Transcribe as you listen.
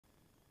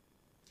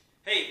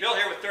Hey, Bill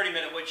here with 30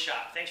 Minute Wood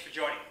Shop. Thanks for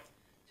joining.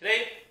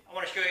 Today, I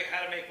want to show you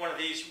how to make one of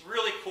these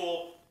really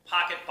cool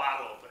pocket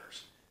bottle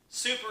openers.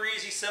 Super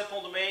easy,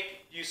 simple to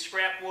make. Use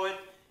scrap wood.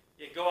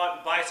 You go out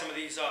and buy some of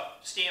these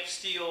stamped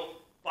steel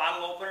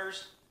bottle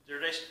openers. They're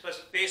just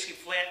basically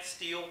flat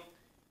steel,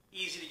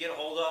 easy to get a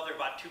hold of. They're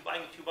about $2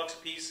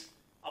 a piece.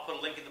 I'll put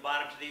a link in the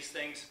bottom to these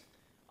things.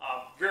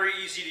 Very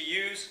easy to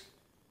use.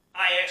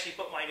 I actually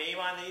put my name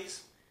on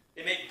these.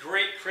 They make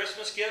great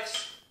Christmas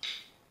gifts.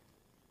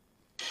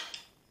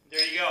 There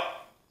you go.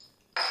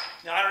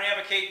 Now, I don't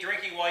advocate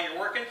drinking while you're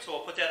working, so I'll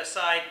put that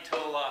aside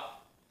until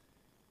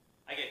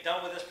I get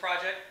done with this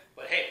project.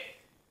 But hey,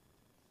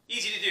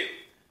 easy to do.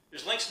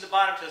 There's links in the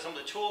bottom to some of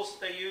the tools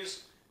they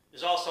use.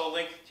 There's also a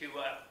link to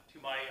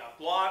my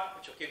blog,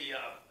 which will give you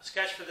a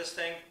sketch for this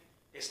thing.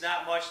 It's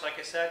not much, like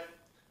I said,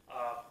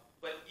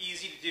 but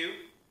easy to do.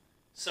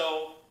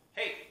 So,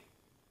 hey.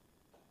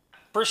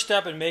 First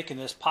step in making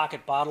this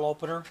pocket bottle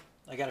opener,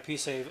 I got a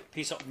piece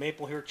of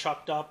maple here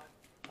chucked up,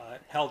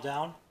 held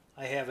down.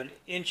 I have an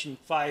 1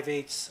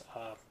 5/8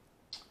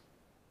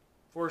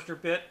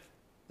 Forstner bit.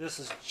 This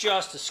is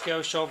just a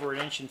skosh over an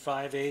 1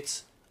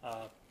 5/8.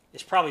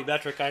 It's probably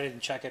metric. I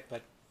didn't check it,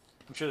 but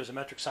I'm sure there's a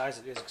metric size.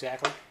 It is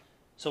exactly.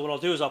 So what I'll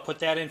do is I'll put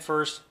that in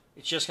first.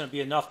 It's just going to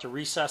be enough to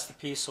recess the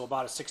piece, so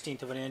about a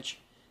 1/16 of an inch,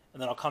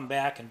 and then I'll come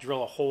back and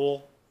drill a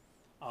hole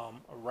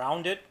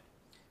around it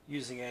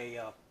using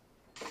a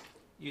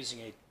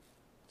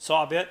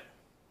saw bit.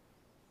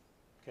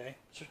 Okay,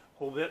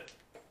 hole bit,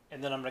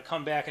 and then I'm going to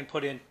come back and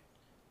put in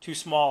two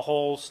smaller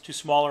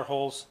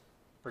holes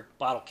for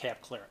bottle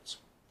cap clearance.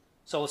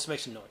 So let's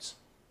make some noise.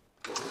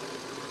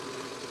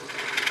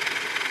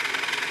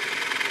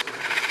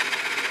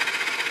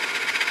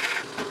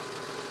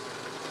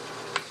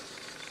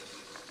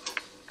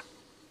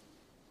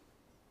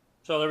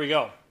 So there we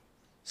go.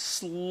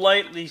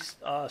 Slightly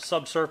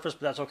subsurface, but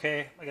that's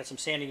okay. I got some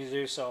sanding to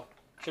do, so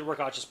it should work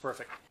out just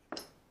perfect.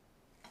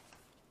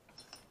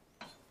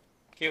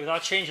 Okay,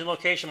 without changing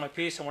location of my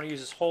piece, I want to use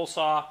this hole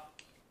saw.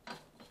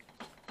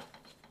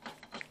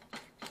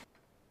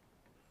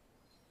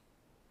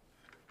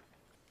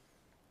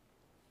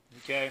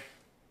 Okay,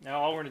 now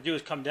all we're going to do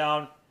is come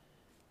down,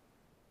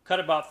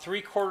 cut about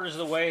 3/4 of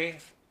the way,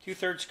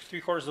 2/3,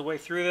 3/4 of the way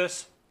through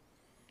this,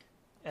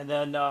 and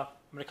then I'm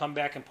going to come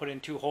back and put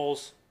in 2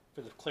 holes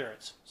for the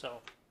clearance.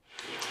 So.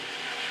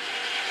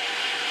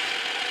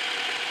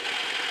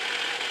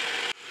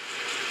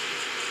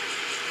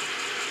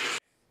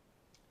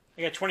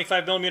 I got a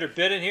 25mm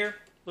bit in here.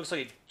 Looks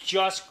like it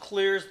just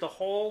clears the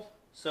hole,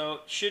 so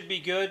it should be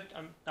good.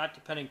 I'm not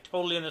depending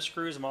totally on the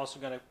screws. I'm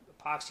also going to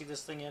epoxy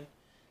this thing in,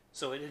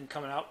 so it isn't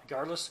coming out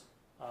regardless.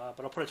 But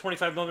I'll put a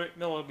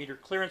 25mm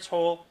clearance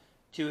hole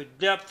to a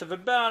depth of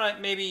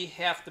about maybe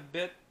half the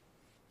bit.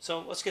 So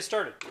let's get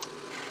started.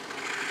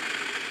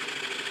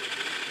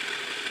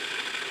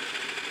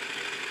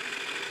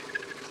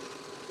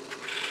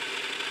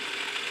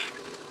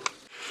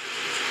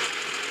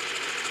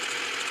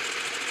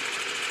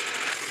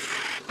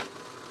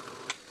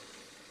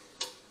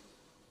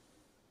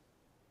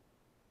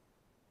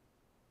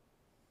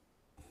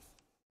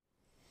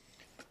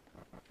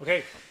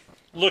 Okay,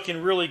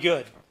 looking really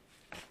good.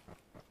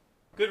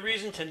 Good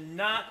reason to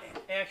not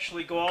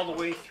actually go all the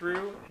way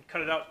through and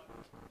cut it out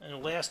in the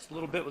last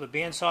little bit with a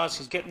bandsaw,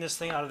 because getting this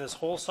thing out of this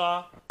hole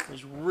saw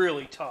is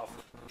really tough.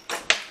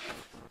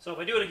 So if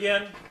I do it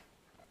again,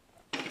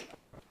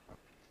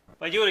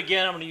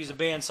 I'm going to use a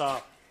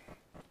bandsaw.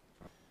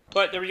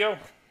 But there we go.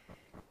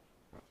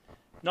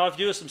 Now I have to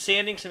do some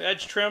sanding, some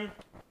edge trim,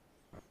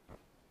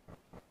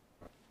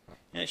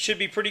 and it should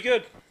be pretty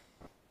good.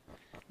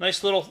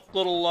 Nice little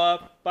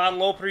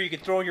bottle opener you can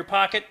throw in your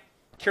pocket,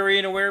 carry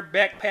anywhere,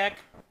 backpack.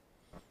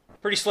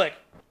 Pretty slick.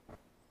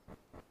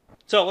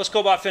 So let's go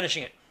about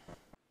finishing it.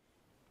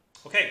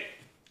 Okay.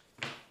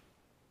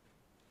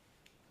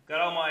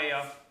 Got all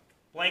my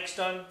blanks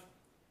done.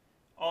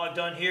 All I've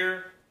done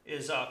here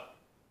is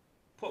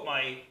put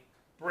my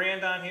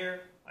brand on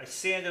here. I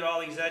sanded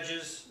all these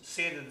edges,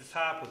 sanded the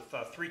top with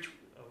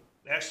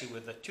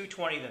with a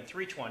 220 then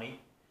 320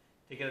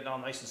 to get it all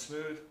nice and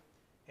smooth.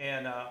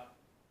 And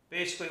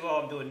basically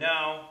what I'm doing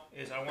now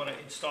is I want to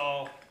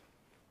install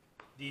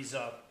these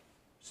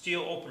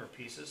steel opener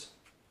pieces.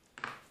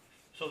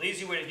 So the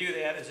easy way to do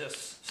that is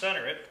just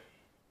center it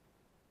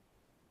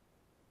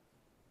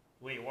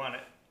the way you want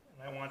it.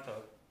 And I want to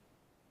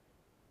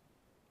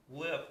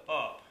lift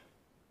up.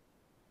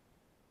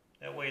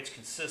 That way it's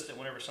consistent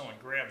whenever someone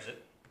grabs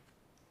it.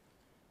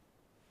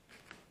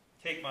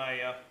 Take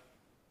my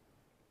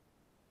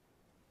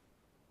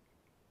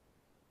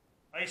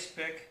ice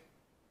pick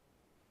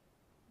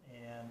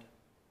and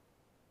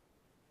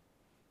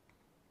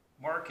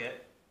mark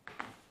it.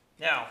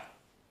 Now,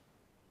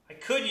 I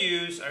could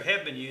use, or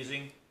have been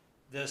using,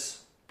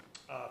 this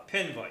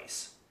pin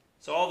vise.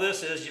 So all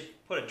this is, you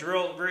put a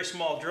drill, very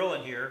small drill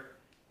in here,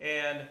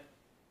 and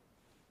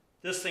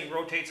this thing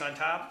rotates on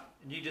top,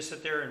 and you just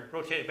sit there and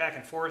rotate it back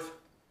and forth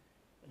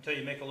until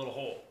you make a little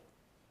hole.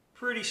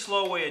 Pretty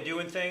slow way of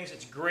doing things.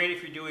 It's great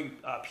if you're doing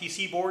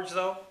PC boards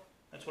though.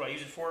 That's what I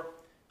use it for.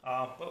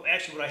 But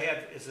actually what I have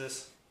is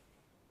this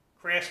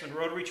Craftsman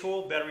rotary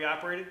tool, battery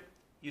operated,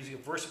 using a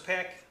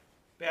VersaPack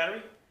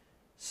battery.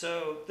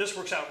 So this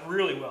works out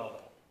really well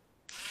though.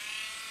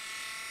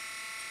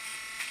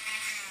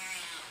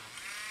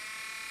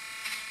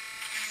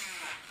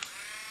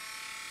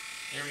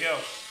 There we go.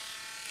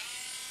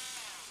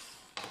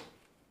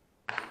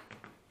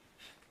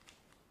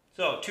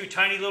 So 2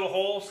 tiny little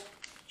holes,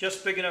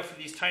 just big enough for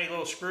these tiny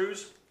little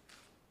screws.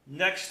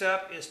 Next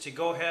step is to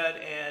go ahead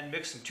and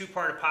mix some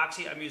 2-part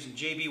epoxy. I'm using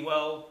JB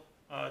Weld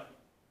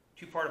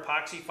 2-part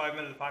epoxy,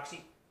 5-minute epoxy.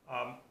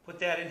 Put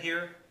that in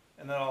here,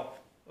 and then I'll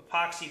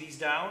epoxy these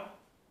down.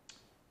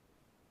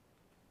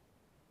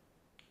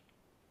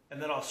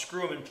 And then I'll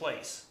screw them in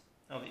place.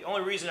 Now the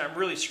only reason I'm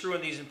really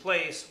screwing these in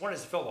place, one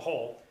is to fill the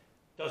hole.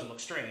 Doesn't look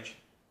strange.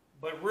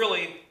 But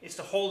really, it's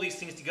to hold these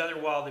things together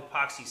while the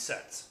epoxy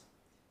sets.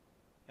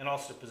 And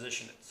also to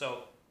position it.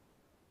 So,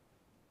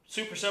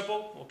 super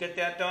simple. We'll get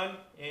that done.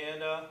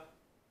 And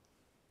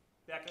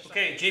back in a second.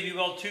 Okay, JB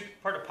Weld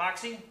 2-part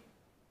epoxy. I'm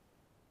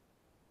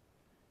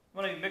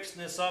going to be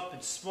mixing this up in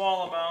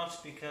small amounts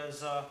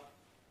because it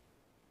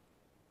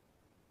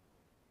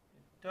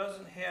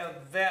doesn't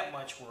have that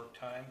much work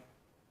time.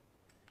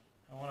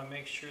 I want to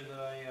make sure that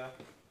I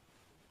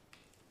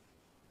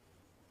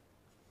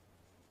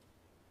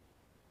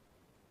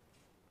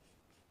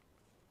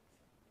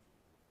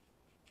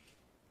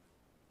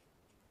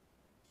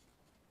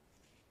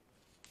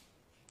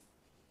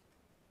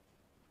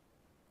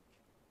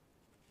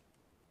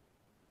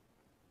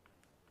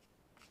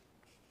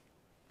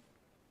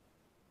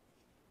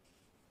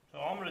So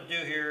all I'm going to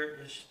do here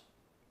is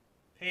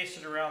paste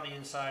it around the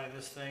inside of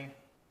this thing.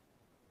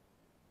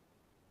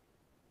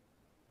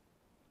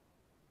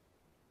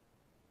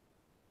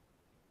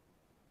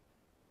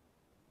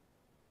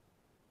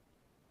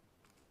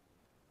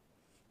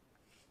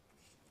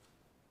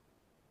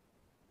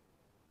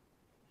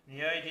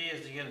 The idea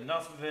is to get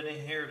enough of it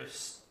in here to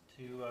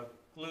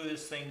glue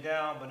this thing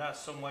down, but not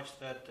so much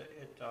that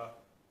it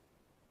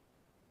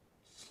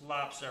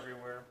slops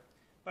everywhere.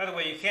 By the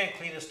way, you can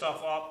clean this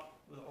stuff up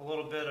with a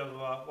little bit of,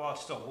 well,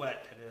 it's still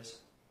wet, it is,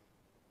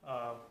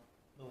 a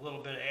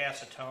little bit of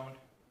acetone.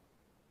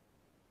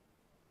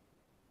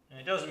 And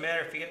it doesn't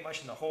matter if you get much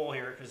in the hole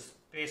here, because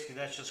basically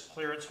that's just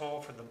clearance hole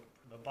for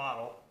the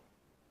bottle.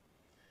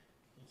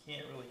 You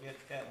can't really get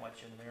that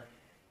much in there.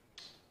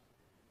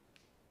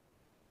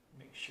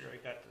 Make sure I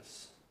got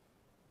this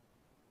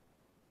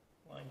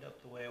lined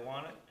up the way I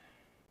want it.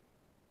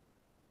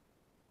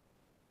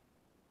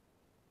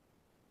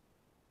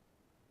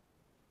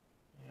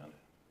 Yep.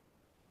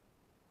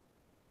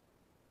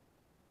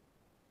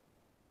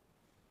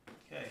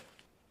 Okay.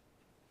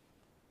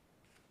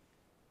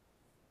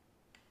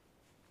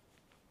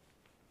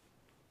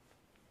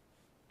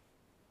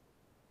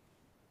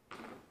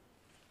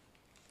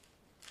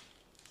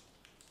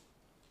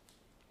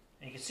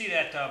 And you can see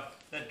that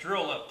that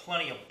drill left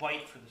plenty of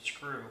bite for the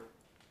screw.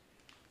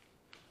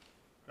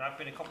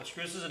 Drop in a couple of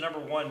screws. This is a number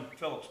 1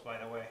 Phillips, by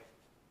the way,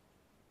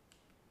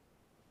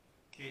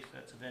 in case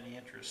that's of any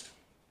interest.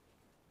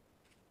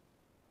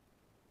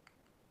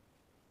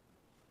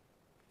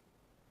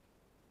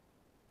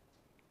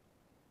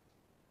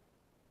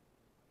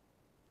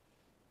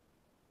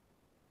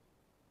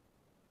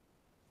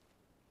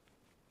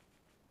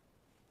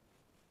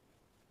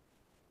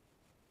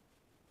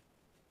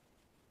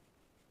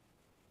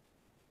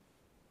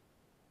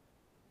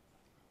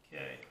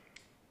 Okay,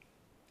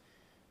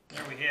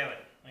 there we have it.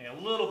 I got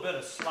a little bit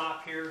of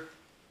slop here.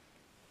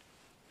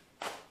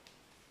 But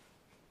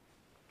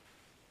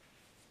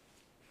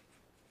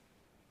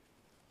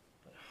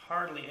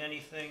hardly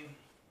anything.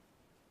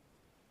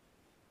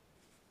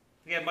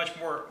 If we had much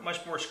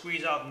more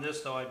squeeze out than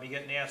this, though, I'd be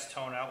getting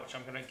acetone out, which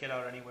I'm going to get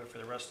out anyway for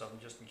the rest of them,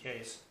 just in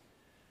case.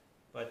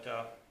 But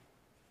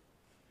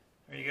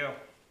there you go.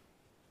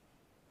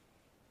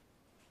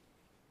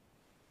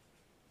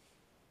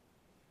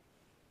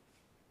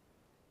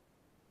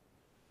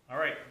 All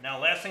right, now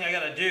last thing I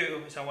got to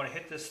do is I want to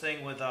hit this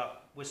thing with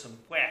some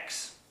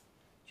wax,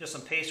 just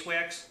some paste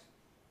wax.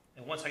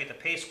 And once I get the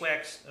paste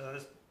wax,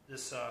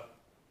 this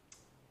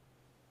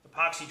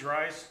epoxy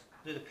dries,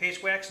 do the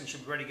paste wax and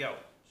should be ready to go.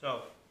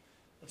 So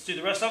let's do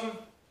the rest of them.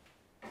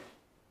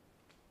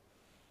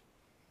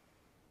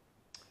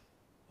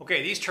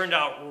 Okay, these turned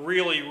out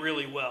really,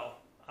 really well.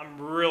 I'm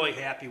really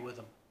happy with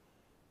them.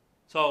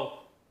 So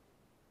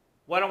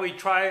why don't we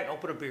try it and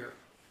open a beer?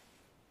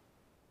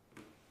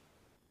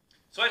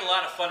 So I had a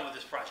lot of fun with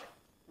this project.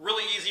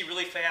 Really easy,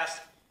 really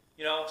fast.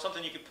 You know,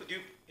 something you could do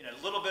in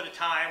a little bit of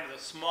time with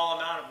a small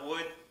amount of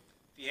wood.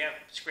 If you have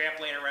scrap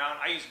laying around,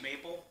 I use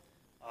maple.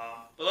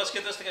 But let's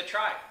give this thing a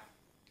try.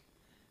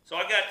 So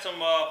I got some,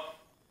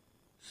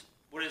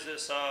 what is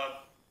this?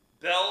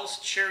 Bell's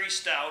Cherry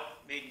Stout,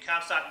 made in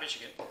Comstock,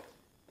 Michigan.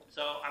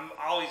 So I'm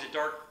always a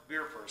dark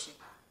beer person,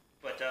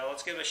 but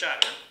let's give it a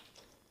shot here.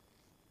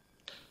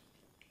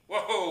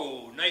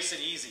 Whoa, nice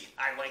and easy.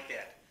 I like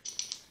that.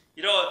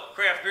 You know,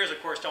 craft beers,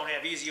 of course, don't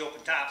have easy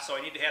open tops, so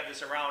I need to have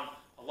this around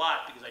a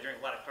lot because I drink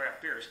a lot of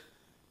craft beers.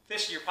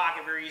 Fish in your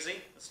pocket very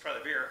easy. Let's try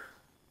the beer.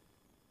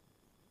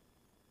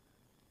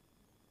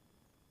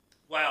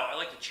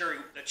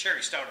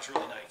 cherry stout is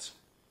really nice.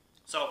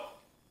 So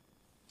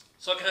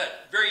look at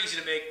that. Very easy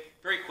to make,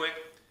 very quick.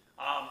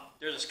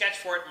 There's a sketch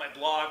for it in my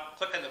blog.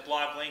 Click on the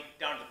blog link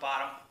down at the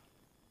bottom.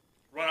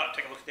 Run out and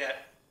take a look at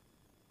that.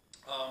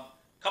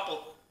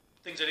 Couple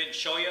things I didn't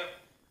show you.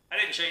 I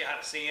didn't show you how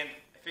to sand.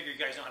 I figure you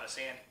guys know how to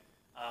sand.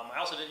 I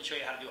also didn't show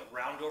you how to do a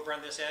round over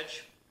on this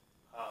edge.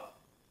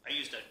 I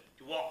used a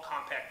DeWalt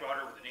compact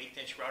router with an 1/8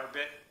 inch router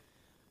bit.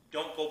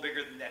 Don't go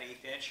bigger than that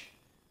 1/8 inch.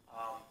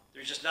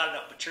 There's just not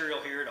enough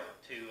material here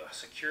to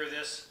secure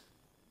this.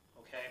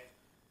 Okay,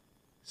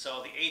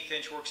 so the 1/8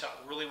 inch works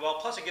out really well.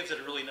 Plus it gives it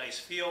a really nice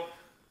feel,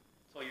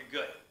 so you're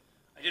good.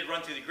 I did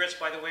run through the grits,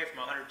 by the way, from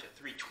 100 to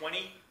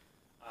 320.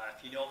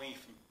 If you know me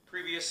from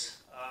previous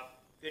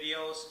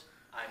videos,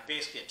 I'm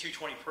basically a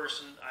 220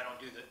 person. I don't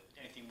do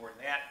anything more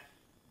than that.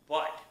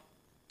 But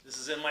this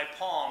is in my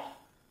palm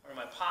or in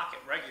my pocket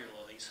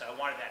regularly, so I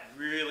wanted that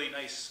really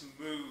nice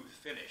smooth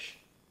finish.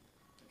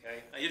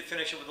 Okay, I did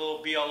finish it with a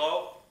little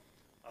BLO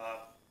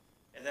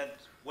and then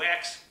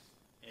wax,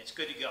 and it's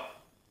good to go.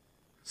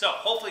 So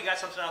hopefully you got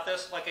something out of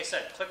this. Like I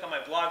said, click on my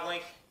blog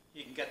link.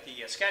 You can get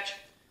the sketch.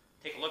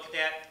 Take a look at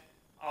that.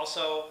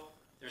 Also,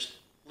 there's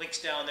links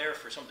down there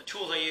for some of the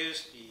tools I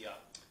use, the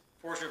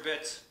Forstner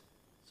bits,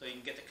 so you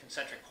can get the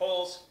concentric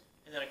holes,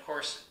 and then of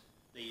course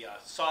the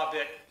saw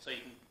bit, so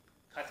you can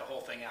cut the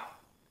whole thing out.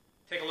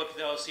 Take a look at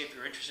those, see if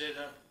you're interested in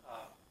them.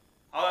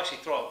 I'll actually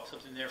throw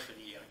something there for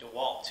the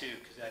DeWalt too,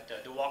 because that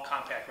DeWalt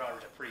compact router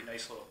is a pretty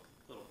nice little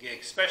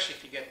gig, especially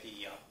if you get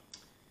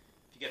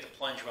the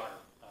plunge router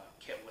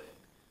kit with it.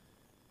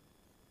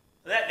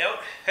 On that note,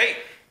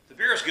 hey, the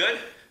beer is good.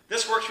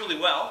 This works really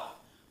well.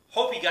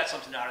 Hope you got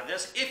something out of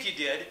this. If you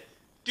did,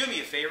 do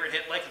me a favor and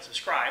hit like and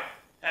subscribe.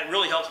 That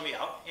really helps me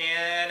out.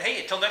 And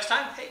hey, until next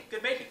time, hey,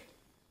 good making.